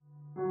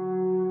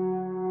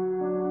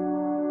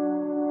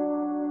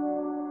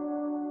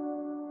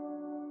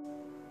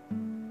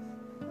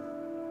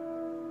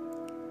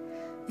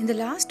In the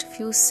last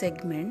few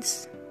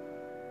segments,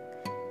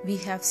 we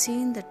have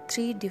seen the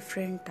three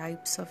different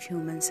types of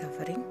human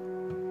suffering.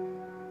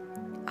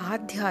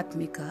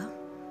 Adhyatmika,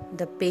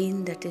 the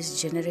pain that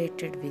is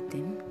generated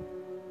within.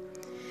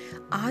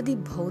 Adi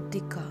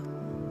Bhautika,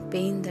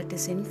 pain that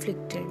is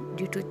inflicted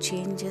due to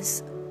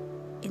changes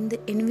in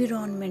the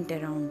environment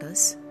around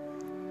us.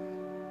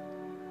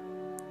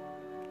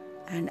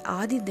 And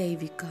Adi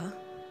Daivika,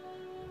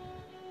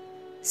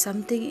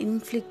 something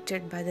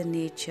inflicted by the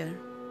nature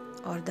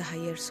or the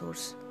higher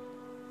source.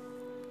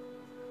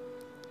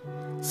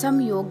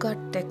 Some yoga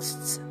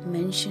texts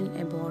mention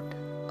about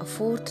a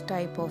fourth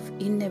type of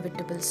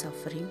inevitable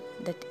suffering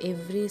that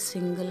every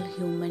single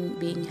human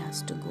being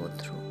has to go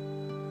through.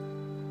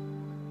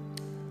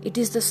 It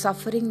is the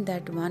suffering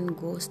that one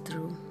goes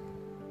through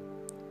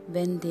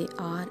when they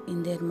are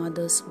in their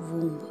mother's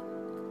womb.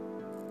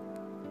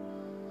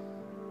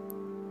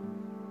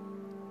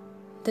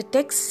 The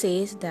text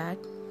says that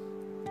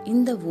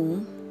in the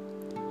womb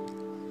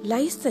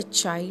lies the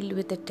child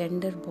with a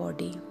tender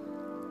body,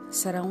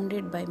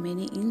 surrounded by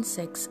many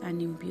insects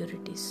and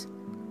impurities.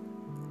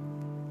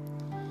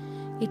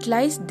 It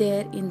lies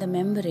there in the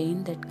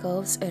membrane that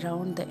curves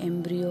around the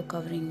embryo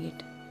covering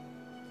it.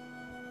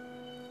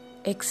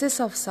 Excess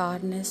of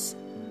sourness,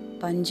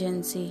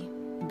 pungency,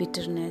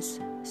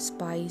 bitterness,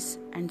 spice,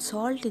 and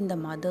salt in the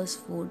mother's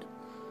food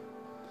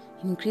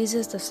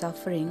increases the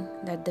suffering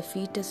that the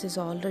fetus is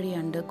already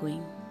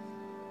undergoing.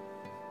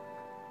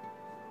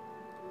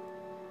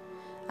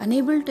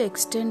 Unable to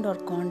extend or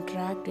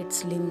contract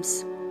its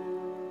limbs,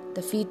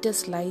 the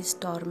fetus lies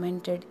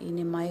tormented in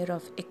a mire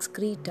of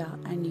excreta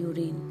and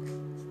urine.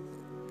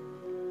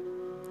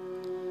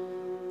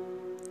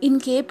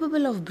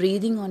 Incapable of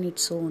breathing on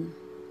its own,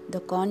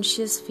 the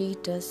conscious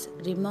fetus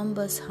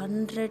remembers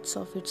hundreds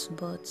of its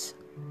births.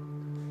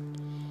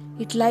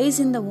 It lies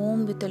in the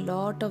womb with a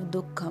lot of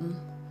dukkham,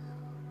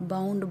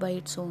 bound by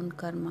its own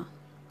karma.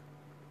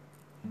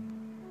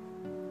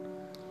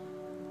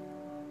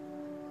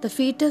 The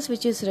fetus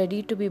which is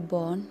ready to be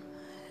born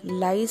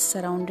lies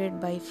surrounded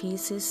by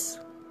feces,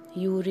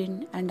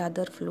 urine and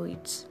other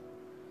fluids.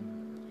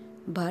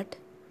 But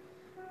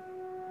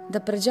the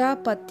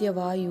Prajapatya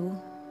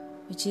Vayu,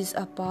 which is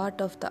a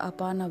part of the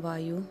Apana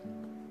Vayu,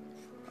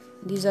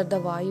 these are the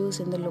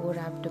Vayus in the lower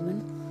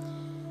abdomen,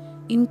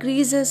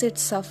 increases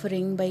its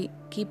suffering by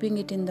keeping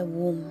it in the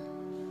womb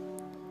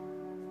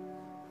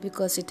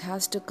because it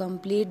has to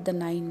complete the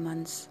 9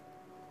 months.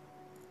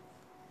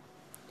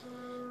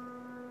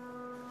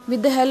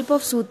 With the help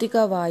of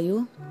Sutika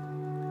Vayu,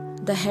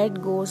 the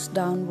head goes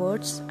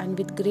downwards and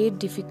with great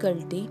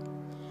difficulty,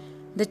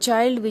 the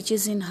child which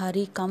is in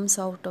hurry comes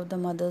out of the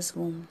mother's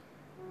womb.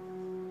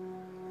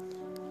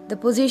 The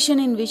position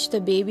in which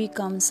the baby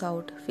comes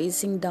out,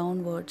 facing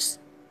downwards,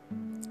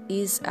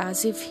 is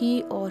as if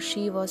he or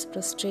she was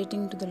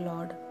prostrating to the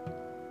Lord.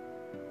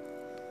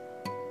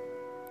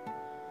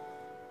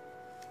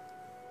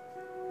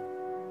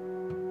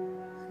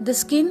 The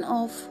skin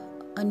of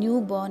a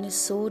newborn is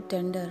so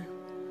tender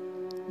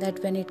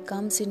that when it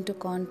comes into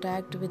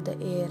contact with the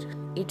air,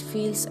 it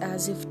feels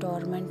as if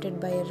tormented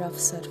by a rough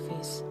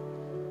surface.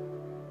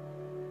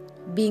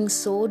 Being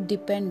so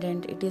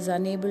dependent, it is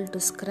unable to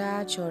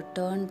scratch or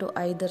turn to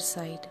either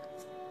side.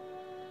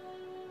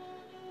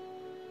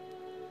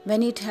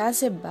 When it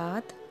has a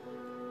bath,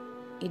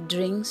 it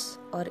drinks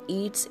or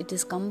eats, it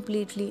is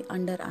completely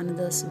under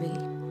another's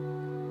will.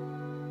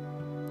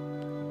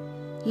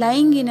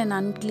 Lying in an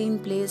unclean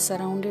place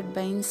surrounded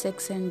by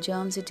insects and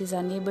germs, it is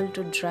unable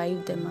to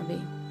drive them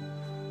away.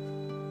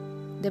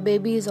 The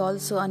baby is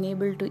also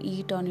unable to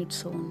eat on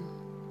its own.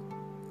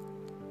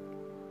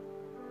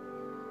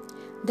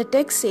 The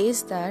text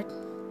says that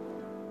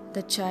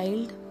the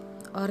child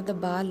or the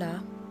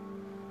Bala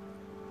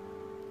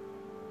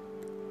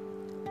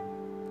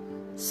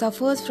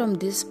suffers from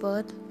this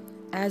birth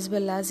as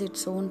well as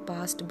its own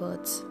past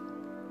births.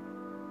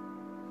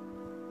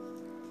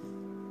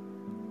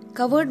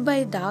 Covered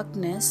by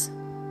darkness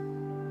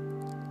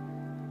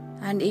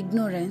and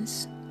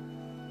ignorance,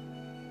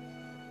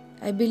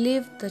 I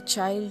believe the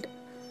child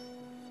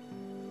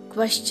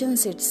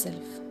questions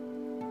itself.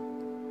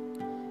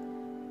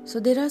 So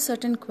there are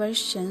certain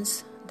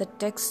questions the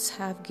texts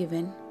have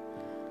given.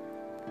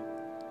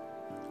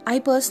 I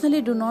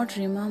personally do not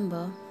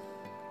remember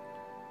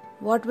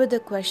what were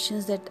the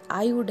questions that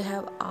I would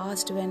have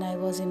asked when I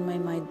was in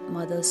my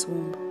mother's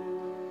womb.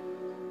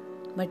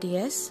 But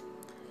yes,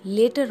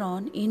 later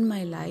on in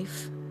my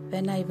life,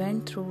 when I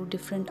went through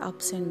different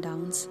ups and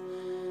downs,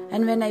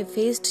 and when I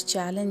faced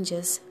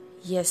challenges,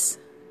 yes,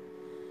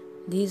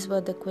 these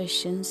were the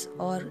questions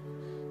or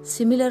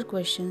similar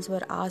questions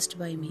were asked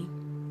by me.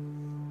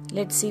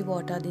 Let's see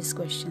what are these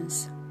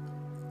questions.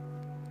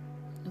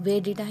 Where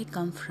did I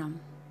come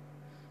from?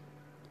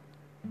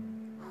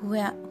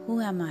 Who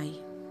am I?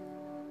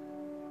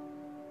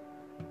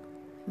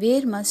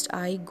 Where must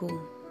I go?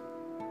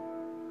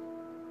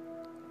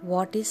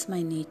 What is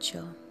my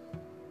nature?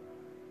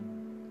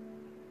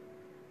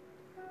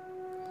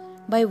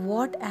 By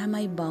what am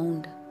I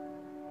bound?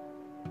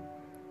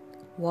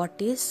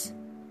 What is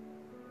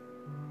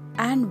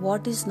and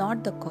what is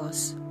not the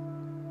cause.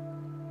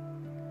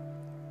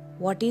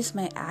 What is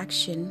my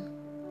action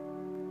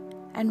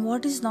and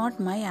what is not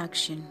my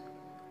action.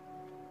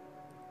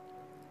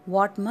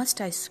 What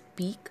must I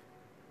speak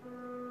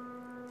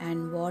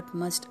and what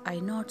must I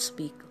not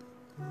speak.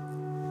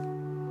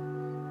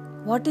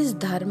 What is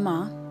dharma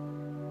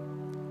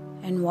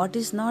and what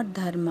is not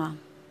dharma.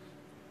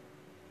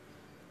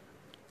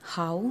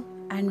 How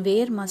and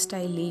where must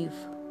I live?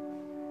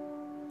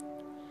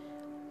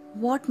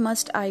 What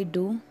must I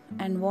do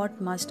and what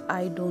must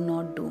I do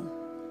not do?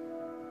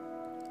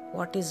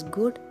 What is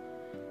good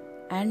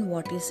and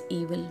what is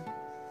evil?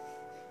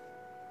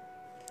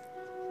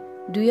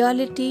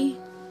 Duality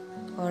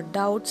or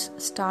doubts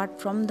start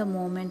from the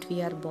moment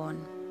we are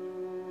born.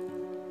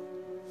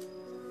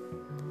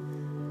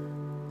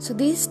 So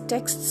these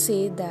texts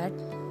say that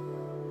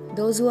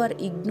those who are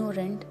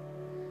ignorant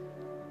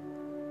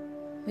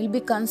will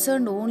be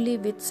concerned only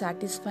with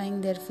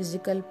satisfying their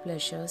physical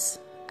pleasures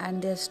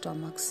and their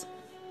stomachs.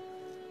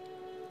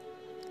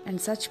 And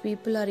such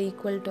people are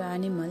equal to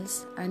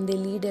animals and they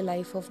lead a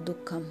life of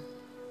dukkham.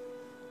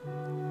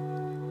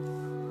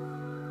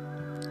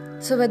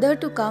 So whether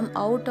to come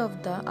out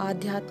of the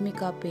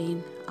adhyatmika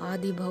pain,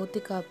 adi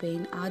bhautika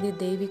pain, adi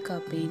devika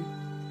pain,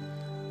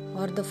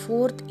 or the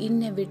fourth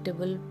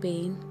inevitable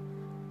pain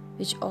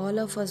which all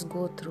of us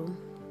go through,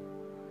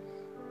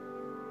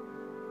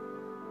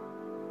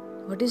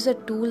 what is the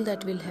tool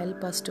that will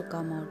help us to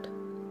come out?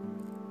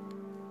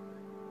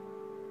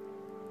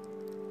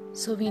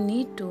 So we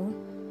need to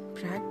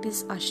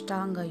practice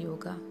Ashtanga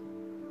Yoga.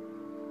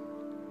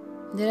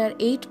 There are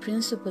 8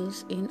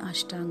 principles in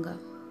Ashtanga: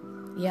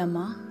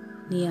 Yama,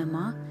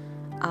 Niyama,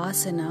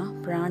 Asana,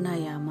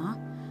 Pranayama,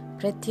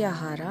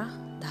 Pratyahara,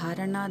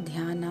 Dharana,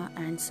 Dhyana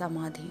and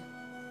Samadhi.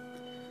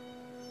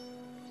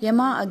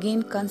 Yama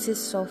again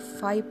consists of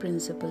 5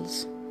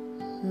 principles: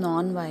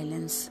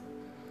 non-violence,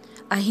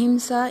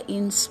 ahimsa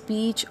in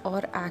speech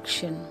or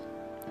action,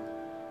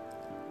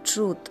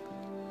 truth,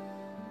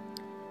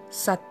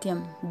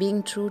 Satyam,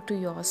 being true to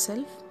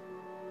yourself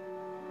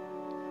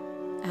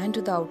and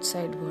to the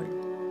outside world,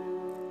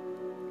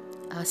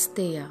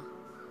 Asteya,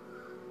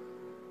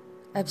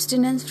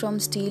 abstinence from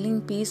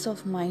stealing peace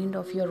of mind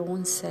of your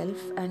own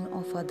self and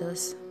of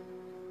others,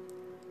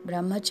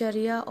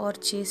 Brahmacharya or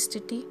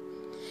chastity,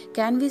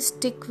 can we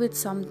stick with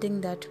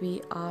something that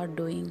we are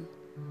doing,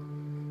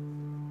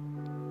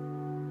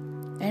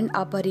 and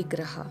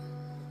Aparigraha.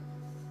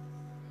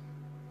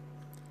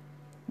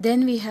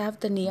 Then we have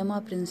the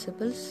Niyama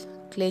principles: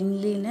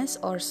 cleanliness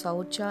or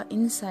Saucha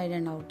inside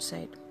and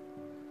outside,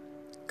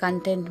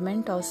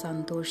 contentment or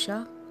Santosha,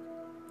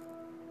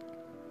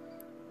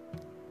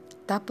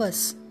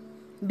 Tapas,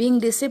 being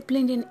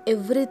disciplined in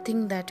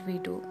everything that we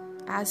do,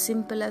 as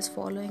simple as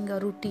following a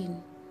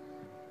routine,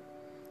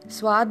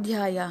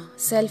 Swadhyaya,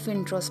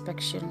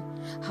 self-introspection.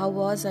 How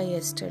was I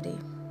yesterday?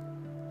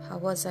 How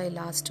was I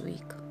last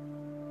week?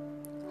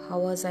 How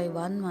was I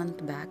 1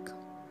 month back?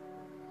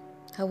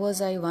 How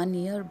was I 1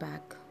 year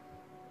back?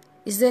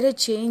 Is there a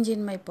change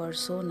in my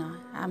persona?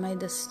 Am I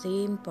the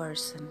same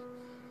person?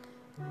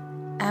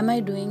 Am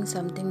I doing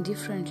something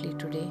differently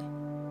today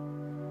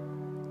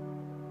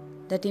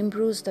that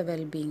improves the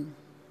well-being?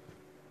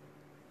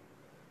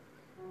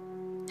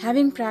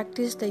 Having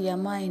practiced the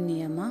Yama and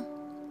Niyama,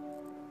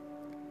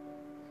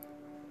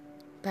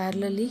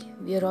 parallelly,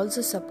 we are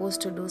also supposed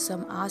to do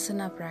some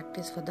asana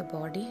practice for the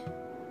body,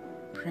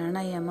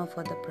 pranayama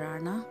for the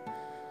prana,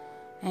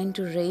 and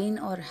to rein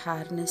or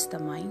harness the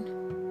mind,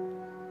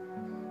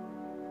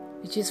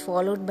 which is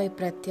followed by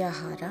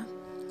pratyahara,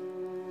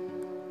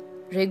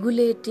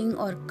 regulating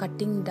or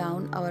cutting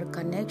down our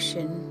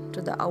connection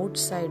to the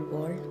outside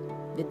world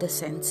with the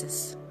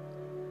senses.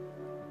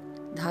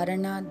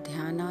 Dharana,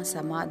 Dhyana,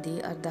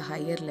 Samadhi are the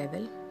higher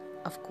level.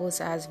 Of course,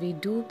 as we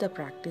do the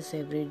practice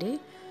every day,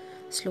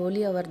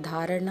 slowly our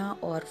dharana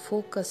or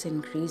focus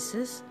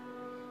increases.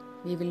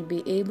 We will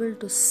be able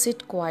to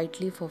sit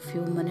quietly for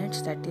few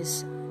minutes, that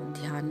is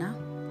dhyana,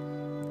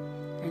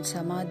 and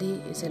samadhi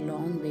is a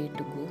long way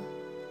to go.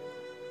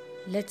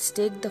 Let's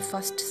take the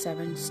first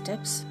 7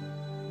 steps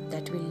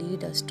that will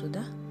lead us to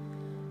the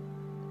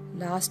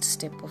last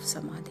step of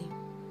samadhi.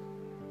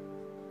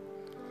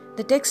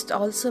 The text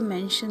also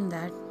mentioned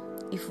that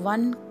if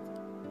one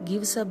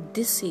gives up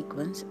this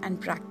sequence and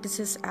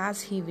practices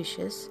as he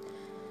wishes,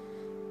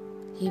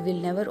 he will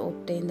never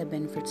obtain the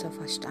benefits of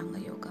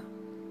Ashtanga Yoga.